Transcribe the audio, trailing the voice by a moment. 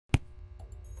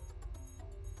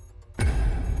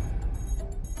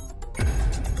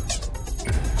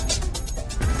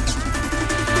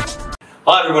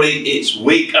Hi everybody, it's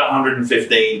week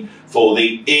 115 for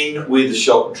the In With The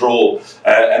Shot draw,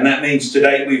 and that means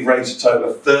today we've raised a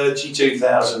total of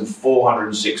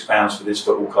 £32,406 for this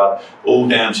football club, all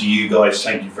down to you guys.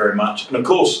 Thank you very much. And of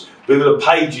course we will have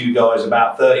paid you guys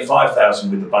about £35,000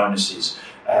 with the bonuses.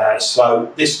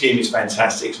 So this scheme is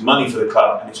fantastic. It's money for the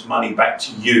club and it's money back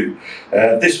to you.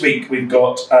 This week we've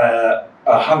got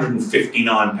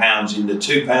 £159 in the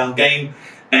 £2 game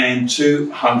and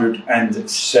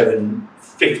 £207.50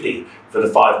 for the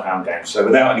 £5 game. So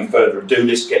without any further ado,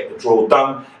 let's get the draw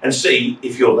done and see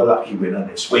if you're the lucky winner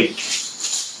this week.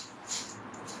 This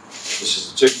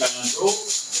is the £2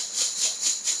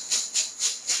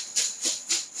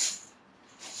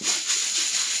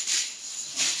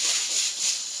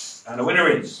 draw. And the winner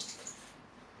is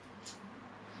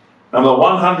number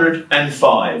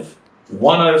 105,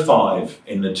 105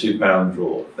 in the £2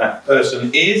 draw. That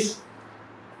person is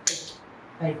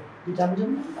a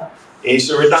redundant number.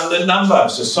 It's a redundant number,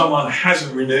 so someone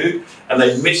hasn't renewed and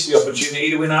they've missed the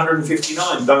opportunity to win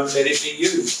 159. Don't let it be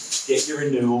you. Get your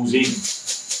renewals in.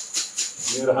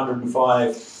 You're at 105,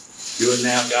 you're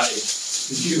now gutted.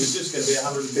 You were just going to be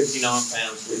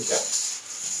 £159 richer.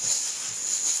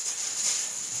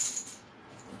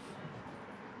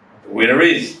 The winner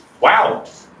is, wow,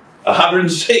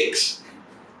 106.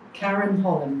 Karen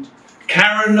Holland.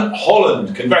 Karen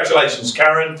Holland. Congratulations,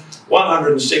 Karen.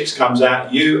 106 comes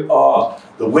out. You are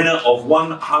the winner of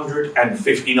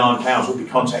 £159. We'll be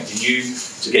contacting you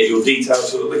to get your details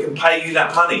so that we can pay you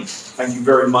that money. Thank you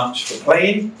very much for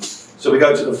playing. So we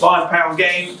go to the £5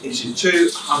 game. This is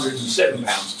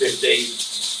 £207.50.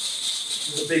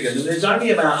 The bigger. And there's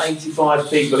only about 85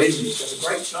 people in this. So there's a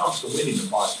great chance of winning the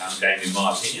 £5 game, in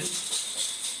my opinion.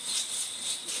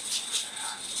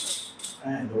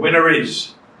 And the winner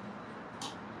is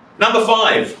number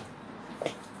 5.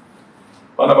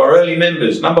 One of our early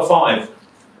members, number 5.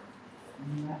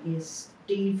 And that is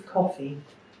Steve Coffey.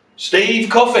 Steve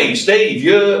Coffey. Steve,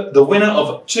 you're the winner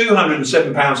of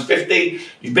 £207.50.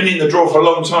 You've been in the draw for a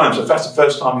long time, so if that's the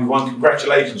first time you've won,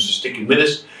 congratulations for sticking with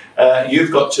us. You've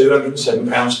got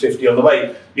 £207.50 on the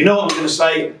way. You know what I'm going to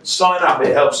say? Sign up.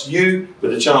 It helps you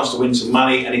with a chance to win some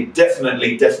money, and it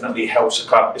definitely helps the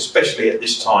club, especially at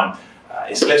this time.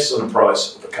 It's less than the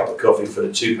price of a cup of coffee for the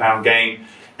 £2 game,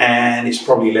 and it's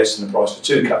probably less than the price for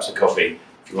 2 cups of coffee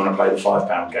if you want to play the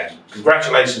 £5 game.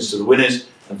 Congratulations to the winners,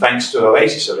 and thanks to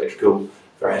Oasis Electrical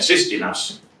for assisting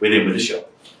us with In With The Shot.